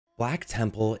Black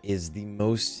Temple is the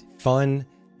most fun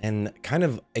and kind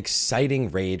of exciting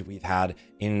raid we've had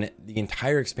in the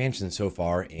entire expansion so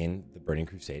far in the Burning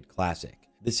Crusade Classic.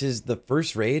 This is the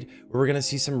first raid where we're going to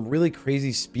see some really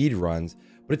crazy speed runs,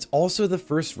 but it's also the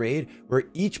first raid where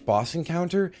each boss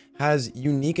encounter has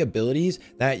unique abilities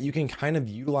that you can kind of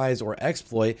utilize or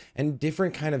exploit, and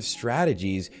different kind of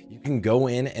strategies you can go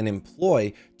in and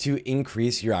employ to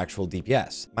increase your actual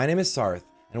DPS. My name is Sarthe,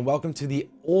 and welcome to the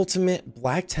ultimate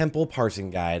Black Temple parsing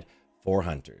guide for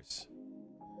hunters.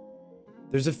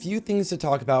 There's a few things to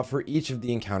talk about for each of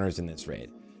the encounters in this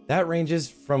raid. That ranges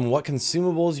from what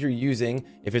consumables you're using,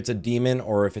 if it's a demon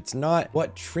or if it's not,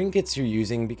 what trinkets you're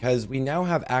using, because we now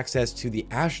have access to the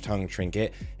Ash Tongue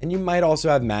trinket, and you might also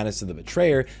have Madness of the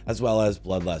Betrayer, as well as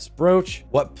Bloodlust Brooch,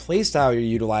 what playstyle you're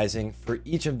utilizing for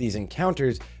each of these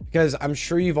encounters, because I'm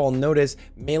sure you've all noticed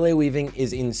melee weaving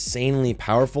is insanely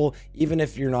powerful, even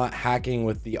if you're not hacking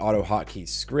with the auto hotkey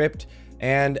script,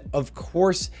 and of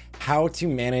course, how to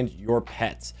manage your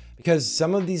pets, because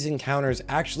some of these encounters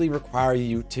actually require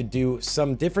you to do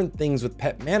some different things with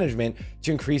pet management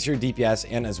to increase your DPS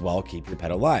and as well keep your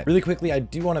pet alive. Really quickly, I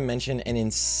do want to mention an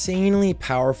insanely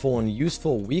powerful and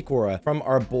useful weak aura from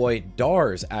our boy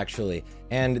Dars actually,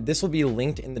 and this will be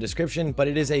linked in the description, but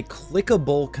it is a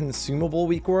clickable consumable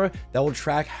weak aura that will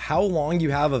track how long you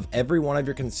have of every one of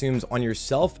your consumes on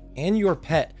yourself and your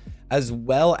pet, as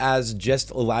well as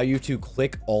just allow you to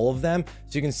click all of them.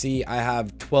 So you can see I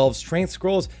have 12 strength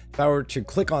scrolls. If I were to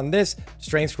click on this,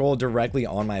 strength scroll directly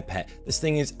on my pet. This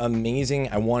thing is amazing.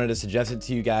 I wanted to suggest it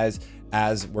to you guys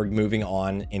as we're moving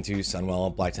on into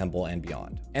Sunwell, Black Temple, and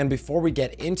beyond. And before we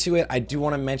get into it, I do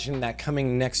want to mention that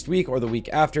coming next week or the week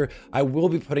after, I will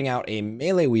be putting out a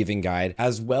melee weaving guide,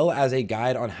 as well as a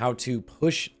guide on how to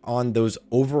push on those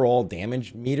overall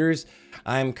damage meters.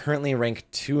 I'm currently rank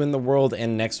 2 in the world,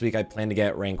 and next week I plan to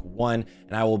get rank 1,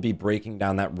 and I will be breaking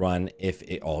down that run if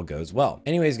it all goes well.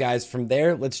 Anyways, guys, from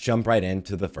there, let's jump right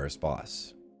into the first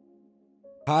boss.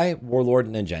 Hi, Warlord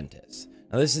Nagentis.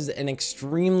 Now, this is an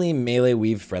extremely melee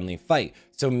weave friendly fight,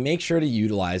 so make sure to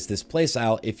utilize this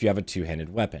playstyle if you have a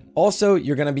two-handed weapon. Also,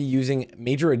 you're going to be using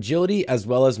major agility as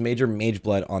well as major mage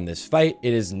blood on this fight.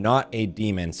 It is not a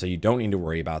demon, so you don't need to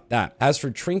worry about that. As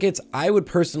for trinkets, I would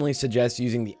personally suggest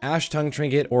using the Ash Tongue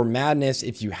trinket or Madness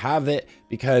if you have it,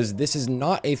 because this is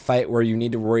not a fight where you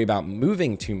need to worry about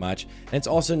moving too much, and it's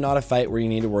also not a fight where you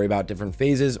need to worry about different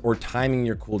phases or timing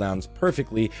your cooldowns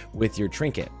perfectly with your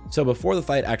trinket. So before the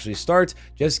fight actually starts,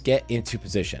 just get into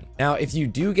position. Now, if you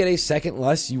do get a second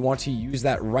lust, you want to use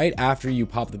that right after you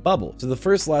pop the bubble. So the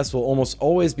first lust will almost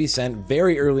always be sent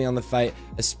very early on the fight,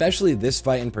 especially this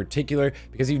fight in particular,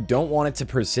 because you don't want it to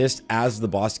persist as the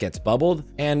boss gets bubbled.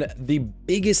 And the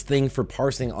biggest thing for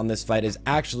parsing on this fight is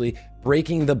actually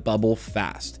breaking the bubble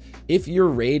fast. If your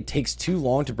raid takes too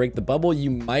long to break the bubble,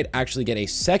 you might actually get a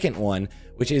second one,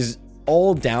 which is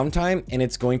all downtime, and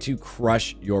it's going to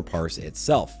crush your parse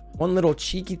itself. One little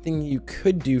cheeky thing you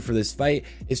could do for this fight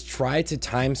is try to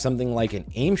time something like an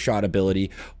aim shot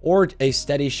ability or a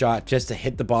steady shot just to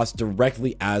hit the boss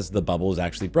directly as the bubble is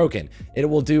actually broken. It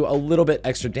will do a little bit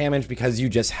extra damage because you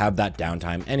just have that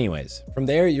downtime anyways. From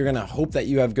there, you're going to hope that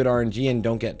you have good RNG and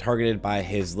don't get targeted by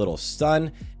his little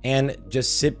stun, and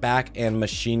just sit back and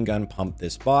machine gun pump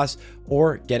this boss,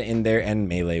 or get in there and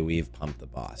melee weave pump the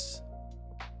boss.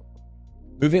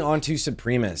 Moving on to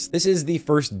Supremus. This is the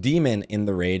first demon in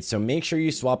the raid, so make sure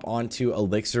you swap onto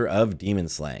Elixir of Demon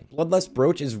Slaying. Bloodlust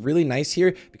Brooch is really nice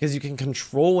here because you can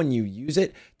control when you use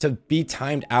it to be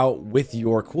timed out with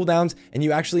your cooldowns, and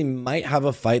you actually might have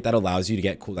a fight that allows you to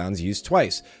get cooldowns used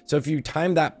twice. So if you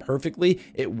time that perfectly,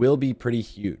 it will be pretty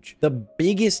huge. The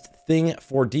biggest thing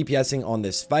for DPSing on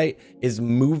this fight is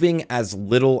moving as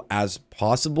little as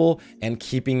possible and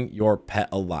keeping your pet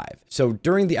alive. So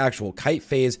during the actual kite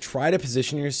phase, try to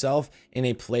position yourself in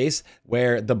a place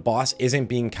where the boss isn't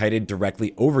being kited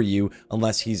directly over you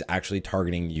unless he's actually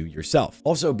targeting you yourself.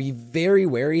 Also, be very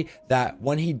wary that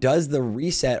when he does the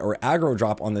reset or aggro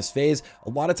drop on this phase, a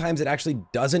lot of times it actually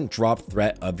doesn't drop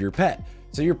threat of your pet.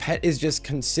 So your pet is just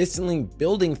consistently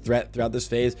building threat throughout this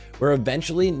phase, where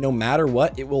eventually, no matter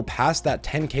what, it will pass that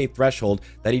 10k threshold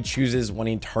that he chooses when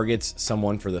he targets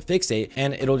someone for the fixate,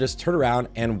 and it'll just turn around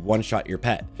and one-shot your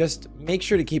pet. Just make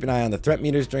sure to keep an eye on the threat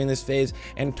meters during this phase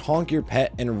and taunt your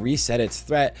pet and reset its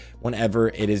threat whenever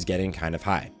it is getting kind of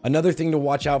high. Another thing to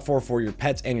watch out for your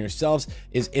pets and yourselves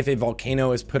is if a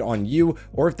volcano is put on you,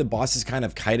 or if the boss is kind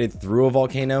of kited through a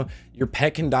volcano, your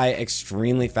pet can die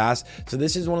extremely fast. So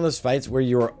this is one of those fights where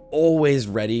you're always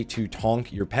ready to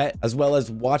tonk your pet, as well as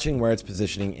watching where its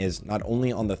positioning is not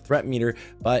only on the threat meter,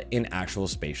 but in actual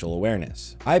spatial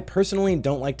awareness. I personally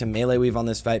don't like to melee weave on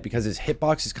this fight because his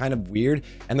hitbox is kind of weird,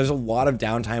 and there's a lot of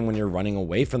downtime when you're running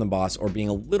away from the boss or being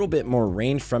a little bit more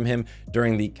ranged from him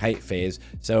during the kite phase,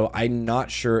 so I'm not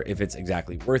sure if it's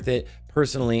exactly worth it.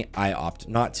 Personally, I opt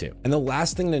not to. And the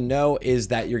last thing to know is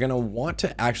that you're gonna want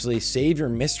to actually save your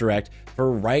misdirect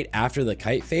for right after the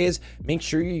kite phase. Make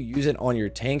sure you use it on your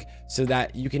tank so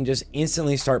that you can just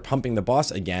instantly start pumping the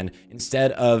boss again,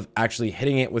 instead of actually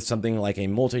hitting it with something like a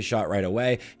multi-shot right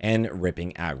away and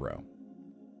ripping aggro.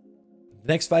 The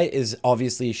next fight is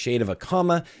obviously Shade of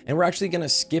Akama, and we're actually going to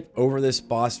skip over this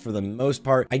boss for the most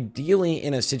part. Ideally,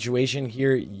 in a situation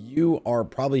here, you are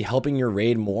probably helping your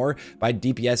raid more by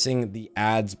DPSing the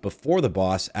ads before the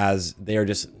boss, as they are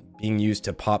just being used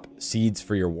to pop seeds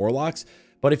for your warlocks.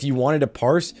 But if you wanted to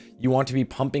parse, you want to be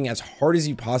pumping as hard as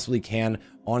you possibly can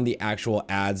on the actual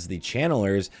ads, the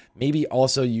channelers, maybe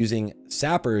also using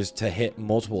sappers to hit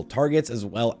multiple targets, as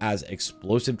well as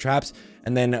explosive traps,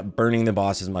 and then burning the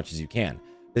boss as much as you can.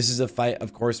 This is a fight,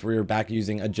 of course, where you're back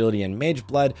using agility and mage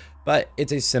blood, but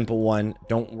it's a simple one.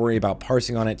 Don't worry about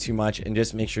parsing on it too much, and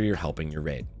just make sure you're helping your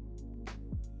raid.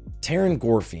 Terran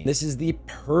Gorfiend. This is the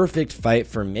perfect fight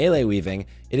for melee weaving.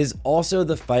 It is also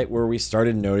the fight where we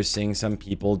started noticing some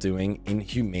people doing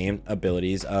inhumane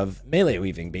abilities of melee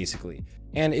weaving, basically.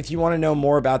 And if you want to know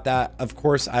more about that, of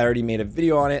course, I already made a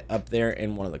video on it up there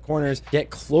in one of the corners. Get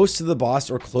close to the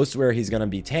boss or close to where he's going to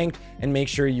be tanked, and make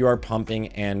sure you are pumping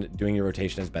and doing your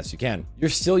rotation as best you can. You're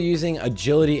still using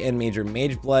agility and major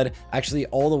mage blood, actually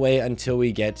all the way until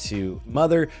we get to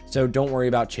Mother, so don't worry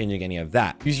about changing any of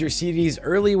that. Use your CDs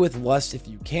early with Lust if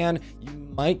you can. You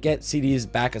might get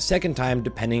CDs back a second time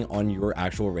depending on your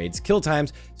actual raid's kill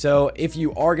times, so if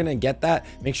you are going to get that,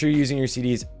 make sure you're using your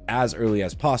CDs as early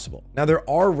as possible. Now, there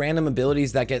are random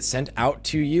abilities that get sent out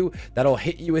to you that'll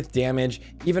hit you with damage,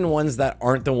 even ones that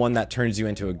aren't the one that turns you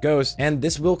into a ghost, and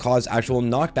this will cause actual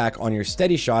knockback on your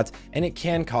steady shots, and it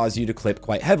can cause you to clip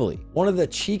quite heavily. One of the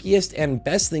cheekiest and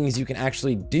best things you can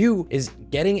actually do is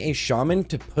getting a shaman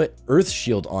to put Earth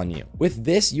Shield on you. With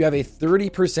this, you have a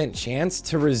 30% chance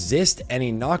to resist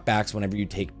any knockbacks whenever you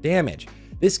take damage.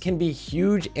 This can be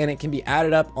huge, and it can be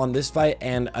added up on this fight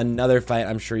and another fight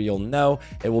I'm sure you'll know.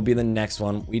 It will be the next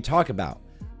one we talk about.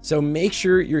 So make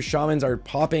sure your shamans are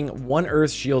popping one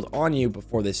Earth Shield on you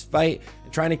before this fight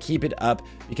and trying to keep it up,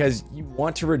 because you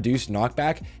want to reduce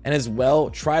knockback, and as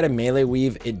well try to melee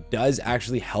weave. It does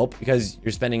actually help because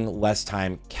you're spending less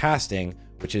time casting,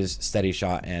 which is steady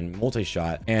shot and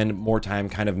multi-shot, and more time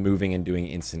kind of moving and doing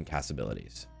instant cast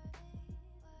abilities.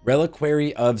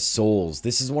 Reliquary of Souls.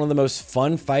 This is one of the most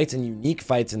fun fights and unique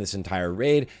fights in this entire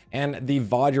raid, and the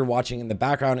VOD you're watching in the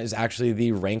background is actually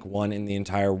the rank 1 in the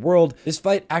entire world. This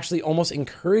fight actually almost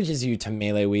encourages you to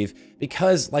melee weave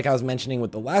because, like I was mentioning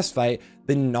with the last fight,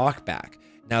 the knockback.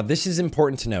 Now, this is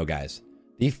important to know, guys.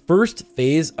 The first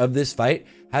phase of this fight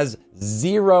has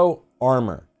 0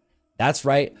 armor. That's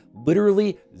right,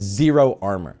 literally 0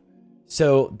 armor.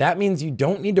 So that means you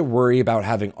don't need to worry about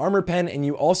having armor pen, and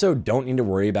you also don't need to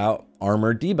worry about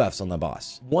armor debuffs on the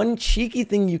boss. One cheeky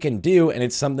thing you can do, and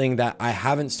it's something that I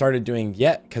haven't started doing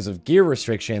yet because of gear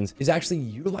restrictions, is actually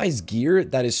utilize gear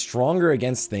that is stronger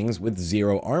against things with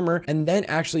 0 armor. And then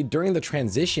actually during the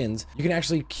transitions, you can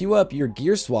actually queue up your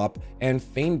gear swap and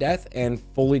feign death and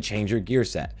fully change your gear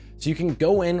set. So you can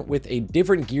go in with a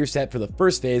different gear set for the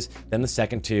first phase than the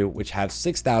second two, which have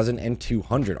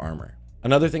 6,200 armor.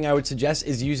 Another thing I would suggest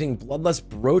is using Bloodlust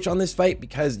Brooch on this fight,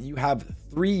 because you have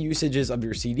 3 usages of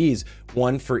your CDs,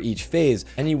 1 for each phase,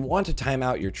 and you want to time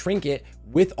out your trinket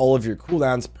with all of your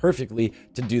cooldowns perfectly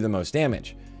to do the most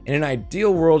damage. In an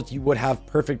ideal world, you would have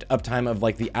perfect uptime of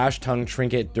like the Ash Tongue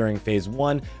trinket during phase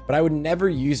 1, but I would never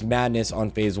use Madness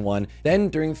on phase 1. Then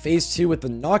during phase 2 with the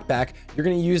knockback, you're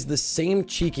going to use the same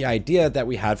cheeky idea that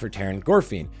we had for Terran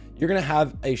Gorfiend. You're going to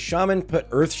have a shaman put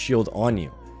Earth Shield on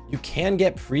you. You can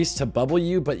get priests to bubble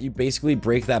you, but you basically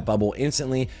break that bubble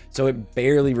instantly, so it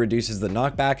barely reduces the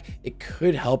knockback. It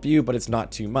could help you, but it's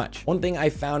not too much. One thing I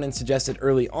found and suggested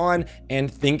early on and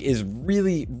think is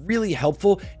really, really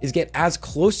helpful is get as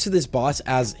close to this boss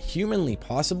as humanly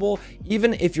possible,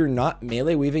 even if you're not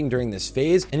melee weaving during this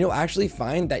phase, and you'll actually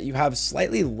find that you have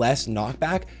slightly less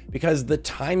knockback because the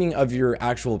timing of your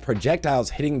actual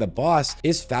projectiles hitting the boss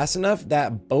is fast enough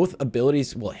that both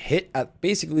abilities will hit at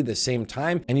basically the same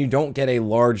time, and you don't get a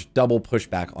large double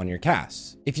pushback on your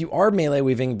casts. If you are melee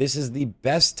weaving, this is the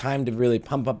best time to really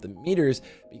pump up the meters,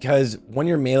 because when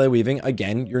you're melee weaving,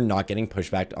 again, you're not getting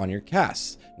pushback on your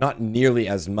casts, not nearly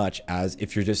as much as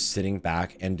if you're just sitting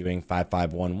back and doing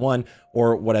 5-5-1-1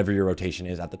 or whatever your rotation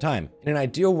is at the time. In an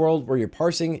ideal world where you're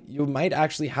parsing, you might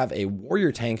actually have a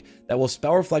warrior tank that will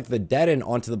spell reflect the dead end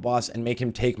onto the boss and make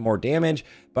him take more damage,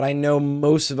 but I know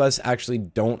most of us actually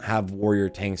don't have warrior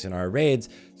tanks in our raids,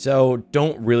 so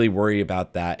don't really worry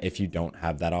about that if you don't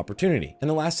have that opportunity. And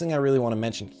the last thing I really want to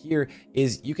mention here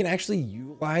is you can actually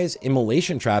utilize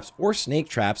immolation traps or snake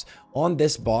traps on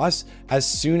this boss as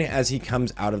soon as he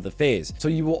comes out of the phase. So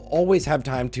you will always have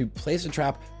time to place a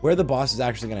trap where the boss is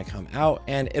actually going to come out,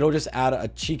 and it'll just add a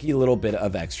cheeky little bit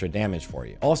of extra damage for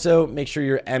you. Also, make sure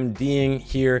you're MDing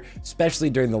here, especially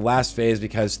during the last phase,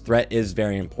 because threat is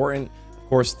very important. Of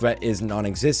course, threat is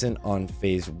non-existent on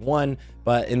phase 1,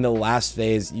 but in the last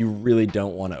phase, you really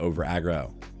don't want to over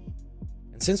aggro.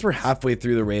 And since we're halfway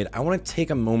through the raid, I want to take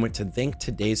a moment to thank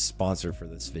today's sponsor for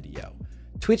this video,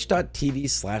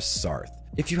 twitch.tv/Sarthe.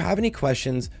 If you have any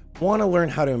questions, want to learn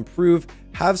how to improve,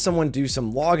 have someone do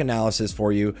some log analysis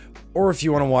for you, or if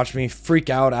you want to watch me freak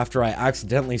out after I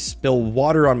accidentally spill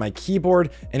water on my keyboard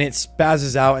and it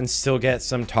spazzes out and still get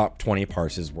some top 20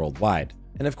 parses worldwide.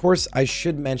 And of course, I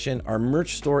should mention our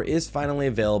merch store is finally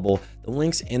available. The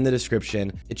link's in the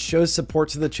description. It shows support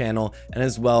to the channel and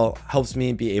as well helps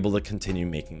me be able to continue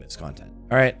making this content.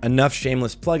 All right, enough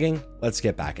shameless plugging. Let's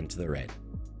get back into the raid.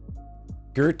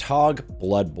 Gurtog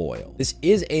Blood Boil. This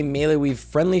is a melee weave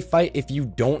friendly fight if you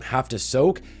don't have to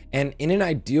soak, and in an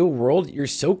ideal world, your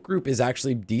soak group is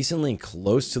actually decently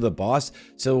close to the boss,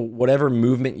 so whatever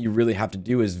movement you really have to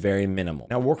do is very minimal.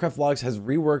 Now, Warcraft Logs has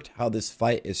reworked how this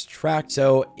fight is tracked,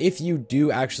 so if you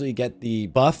do actually get the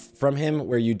buff from him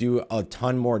where you do a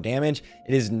ton more damage,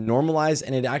 it is normalized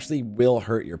and it actually will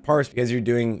hurt your parse because you're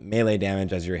doing melee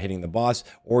damage as you're hitting the boss,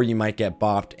 or you might get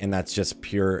bopped and that's just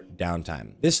pure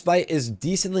downtime. This fight is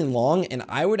decently long, and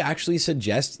I would actually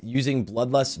suggest using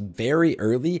Bloodlust very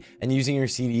early and using your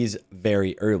CDs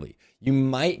very early. You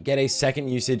might get a second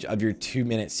usage of your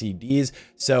 2-minute CDs,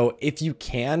 so if you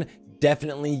can,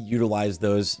 definitely utilize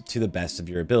those to the best of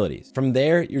your abilities. From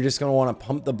there, you're just going to want to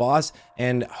pump the boss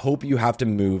and hope you have to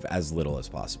move as little as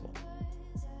possible.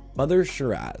 Mother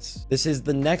Shiraz. This is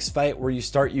the next fight where you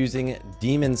start using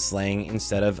demon slaying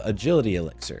instead of agility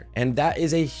elixir, and that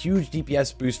is a huge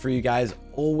DPS boost for you guys.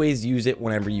 Always use it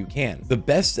whenever you can. The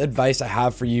best advice I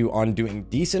have for you on doing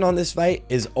decent on this fight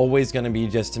is always going to be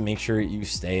just to make sure you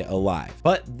stay alive,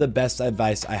 but the best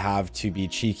advice I have to be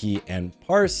cheeky and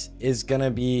parse is going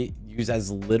to be use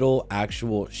as little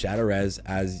actual shadow res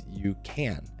as you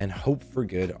can and hope for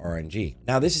good RNG.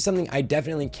 Now, this is something I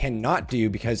definitely cannot do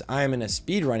because I am in a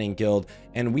speedrunning guild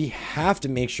and we have to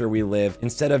make sure we live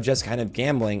instead of just kind of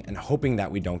gambling and hoping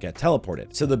that we don't get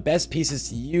teleported. So the best pieces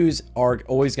to use are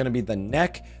always going to be the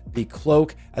neck, the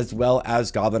cloak, as well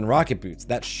as goblin rocket boots.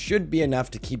 That should be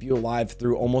enough to keep you alive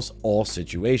through almost all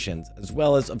situations, as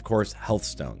well as, of course, health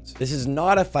stones. This is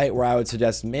not a fight where I would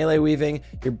suggest melee weaving.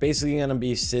 You're basically going to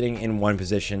be sitting in one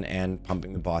position and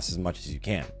pumping the boss as much as you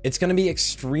can. It's going to be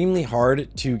extremely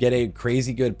hard to get a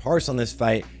crazy good parse on this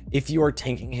fight if you are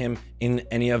tanking him in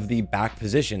any of the back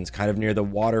positions, kind of near the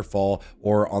waterfall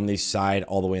or on the side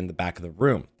all the way in the back of the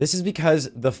room. This is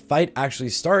because the fight actually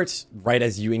starts right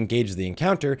as you engage the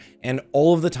encounter, and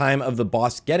all of the time of the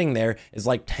boss getting there is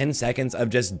like 10 seconds of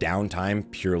just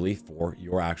downtime purely for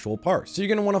your actual parse. So you're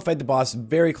going to want to fight the boss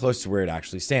very close to where it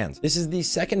actually stands. This is the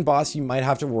second boss you might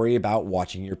have to worry about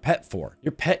watching your pet for.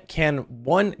 Your pet can,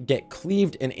 1, get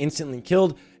cleaved and instantly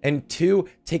killed, and 2,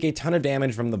 take a ton of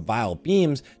damage from the vile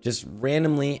beams just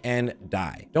randomly and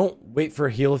die. Don't wait for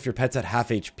a heal if your pet's at half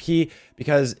HP,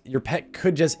 because your pet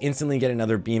could just instantly get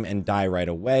another beam and die right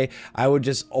away. I would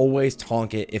just always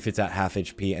tonk it if it's at half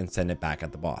HP and send it back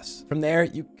at the boss. From there,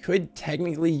 you could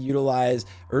technically utilize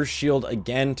Earth Shield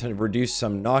again to reduce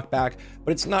some knockback,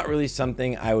 but it's not really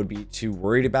something I would be too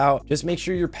worried about. Just make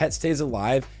sure your pet stays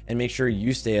alive and make sure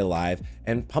you stay alive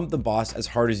and pump the boss as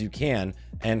hard as you can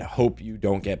and hope you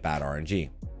don't get bad RNG.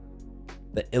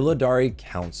 The Illidari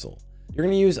Council. You're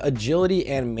going to use agility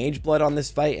and mage blood on this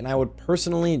fight, and I would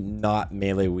personally not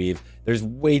melee weave. There's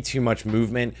way too much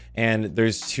movement and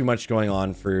there's too much going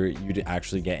on for you to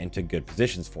actually get into good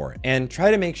positions for it. And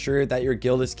try to make sure that your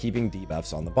guild is keeping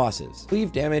debuffs on the bosses.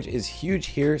 Cleave damage is huge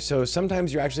here, so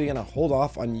sometimes you're actually going to hold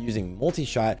off on using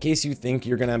multi-shot in case you think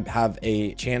you're going to have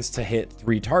a chance to hit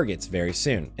 3 targets very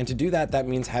soon. And to do that, that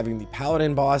means having the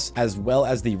paladin boss as well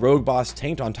as the rogue boss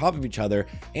tanked on top of each other.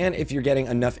 And if you're getting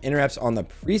enough interrupts on the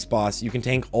priest boss, boss, you can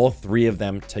tank all 3 of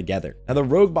them together. Now the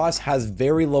rogue boss has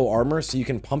very low armor, so you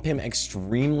can pump him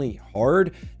extremely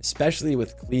hard, especially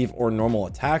with cleave or normal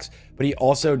attacks, but he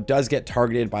also does get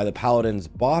targeted by the paladin's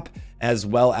bop, as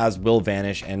well as will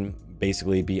vanish and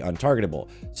basically be untargetable.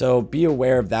 So be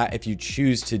aware of that if you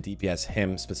choose to DPS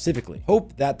him specifically.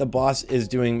 Hope that the boss is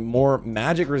doing more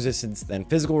magic resistance than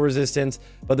physical resistance,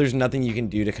 but there's nothing you can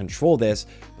do to control this.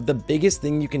 But the biggest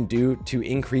thing you can do to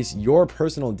increase your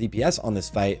personal DPS on this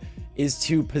fight is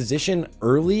to position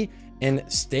early and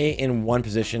stay in one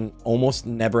position, almost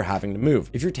never having to move.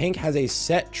 If your tank has a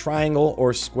set triangle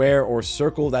or square or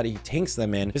circle that he tanks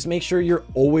them in, just make sure you're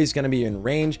always gonna be in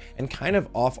range and kind of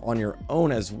off on your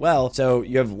own as well, so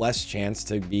you have less chance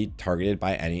to be targeted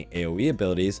by any AoE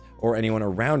abilities or anyone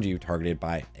around you targeted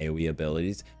by AoE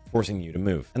abilities, forcing you to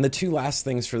move. And the 2 last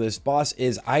things for this boss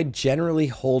is I generally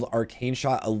hold Arcane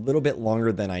Shot a little bit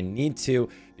longer than I need to,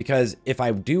 because if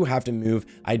I do have to move,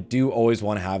 I do always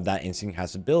want to have that instant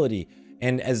cast ability.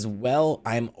 And as well,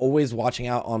 I'm always watching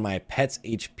out on my pet's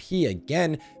HP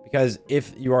again, because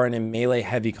if you are in a melee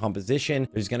heavy composition,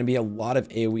 there's going to be a lot of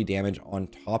AoE damage on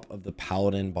top of the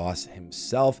paladin boss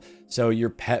himself. So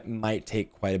your pet might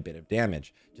take quite a bit of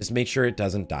damage. Just make sure it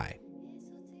doesn't die.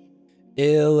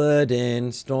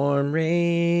 Illidan Storm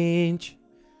Range.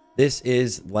 This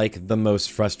is like the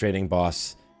most frustrating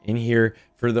boss in here,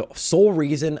 for the sole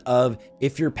reason of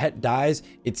if your pet dies,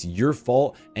 it's your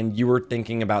fault and you were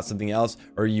thinking about something else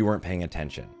or you weren't paying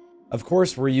attention. Of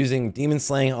course, we're using Demon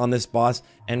Slaying on this boss,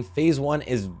 and phase 1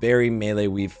 is very melee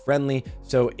weave friendly.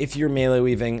 So if you're melee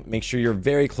weaving, make sure you're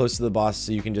very close to the boss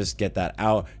so you can just get that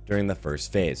out during the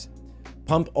first phase.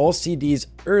 Pump all CDs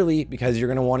early because you're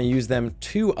going to want to use them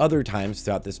 2 other times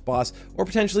throughout this boss, or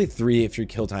potentially 3 if your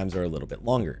kill times are a little bit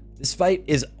longer. This fight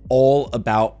is all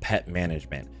about pet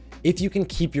management. If you can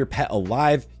keep your pet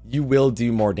alive, you will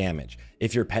do more damage.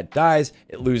 If your pet dies,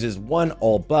 it loses 1,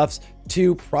 all buffs,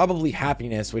 2, probably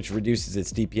happiness, which reduces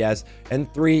its DPS,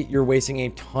 and 3, you're wasting a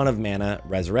ton of mana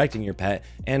resurrecting your pet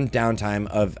and downtime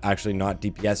of actually not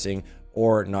DPSing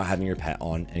or not having your pet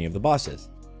on any of the bosses.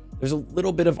 There's a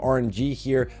little bit of RNG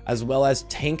here, as well as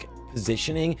tank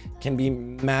positioning can be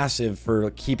massive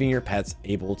for keeping your pets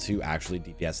able to actually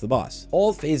DPS the boss.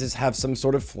 All phases have some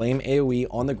sort of flame AoE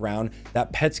on the ground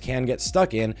that pets can get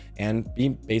stuck in and be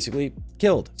basically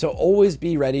killed. So always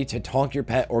be ready to taunt your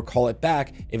pet or call it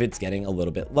back if it's getting a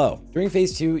little bit low. During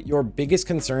phase 2, your biggest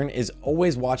concern is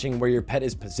always watching where your pet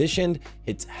is positioned,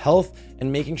 its health, and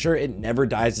making sure it never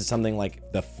dies to something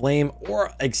like the flame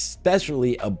or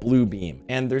especially a blue beam.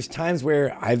 And there's times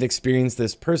where I've experienced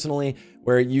this personally,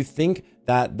 where you think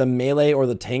that the melee or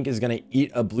the tank is going to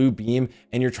eat a blue beam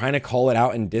and you're trying to call it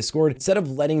out in Discord instead of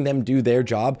letting them do their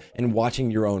job and watching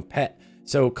your own pet.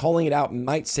 So calling it out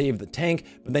might save the tank,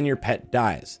 but then your pet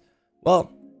dies.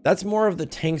 Well, that's more of the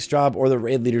tank's job or the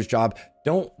raid leader's job.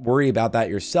 Don't worry about that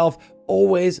yourself.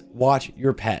 Always watch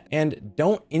your pet, and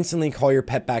don't instantly call your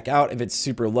pet back out if it's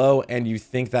super low and you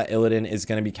think that Illidan is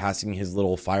going to be casting his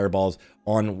little fireballs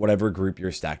on whatever group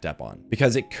you're stacked up on,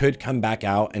 because it could come back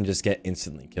out and just get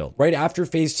instantly killed. Right after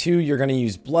phase 2, you're going to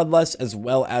use Bloodlust as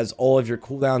well as all of your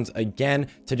cooldowns again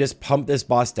to just pump this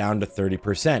boss down to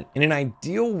 30%. In an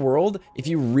ideal world, if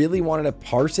you really wanted to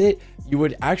parse it, you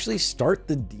would actually start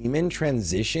the demon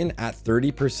transition at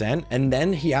 30%, and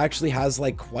then he actually has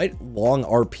like quite long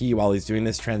RP while he's doing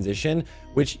this transition,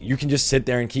 which you can just sit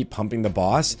there and keep pumping the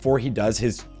boss before he does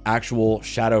his actual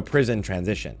shadow prison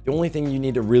transition. The only thing you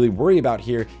need to really worry about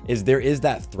here is there is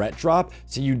that threat drop,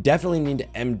 so you definitely need to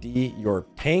MD your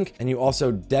tank, and you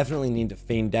also definitely need to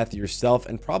feign death yourself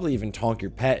and probably even taunt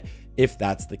your pet if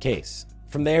that's the case.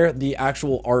 From there, the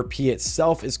actual RP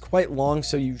itself is quite long,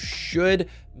 so you should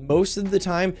most of the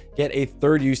time get a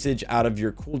third usage out of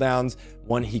your cooldowns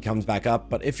when he comes back up.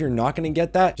 But if you're not going to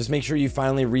get that, just make sure you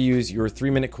finally reuse your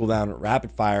 3-minute cooldown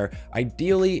rapid fire,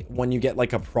 ideally when you get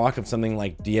like a proc of something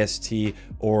like DST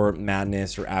or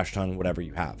Madness or Ash Tongue, whatever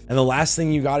you have. And the last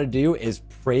thing you got to do is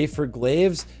pray for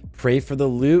glaives, pray for the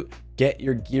loot, get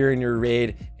your gear in your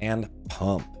raid, and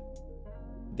pump.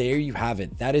 There you have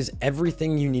it. That is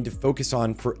everything you need to focus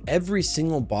on for every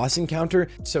single boss encounter.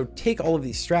 So take all of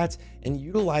these strats and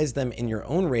utilize them in your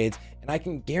own raids, and I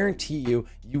can guarantee you,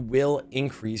 you will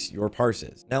increase your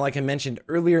parses. Now, like I mentioned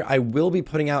earlier, I will be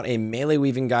putting out a melee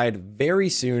weaving guide very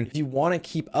soon. If you want to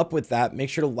keep up with that, make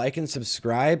sure to like and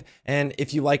subscribe. And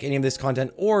if you like any of this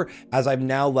content, or as I've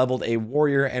now leveled a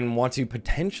warrior and want to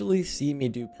potentially see me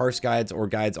do parse guides or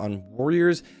guides on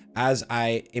warriors as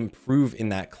I improve in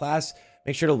that class,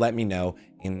 make sure to let me know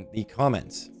in the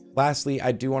comments. Lastly,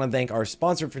 I do want to thank our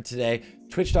sponsor for today,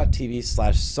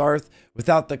 twitch.tv/Sarthe.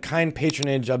 Without the kind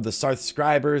patronage of the Sarthe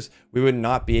subscribers, we would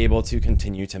not be able to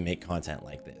continue to make content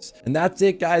like this. And that's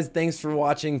it, guys. Thanks for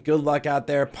watching. Good luck out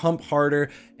there. Pump harder,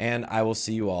 and I will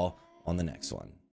see you all on the next one.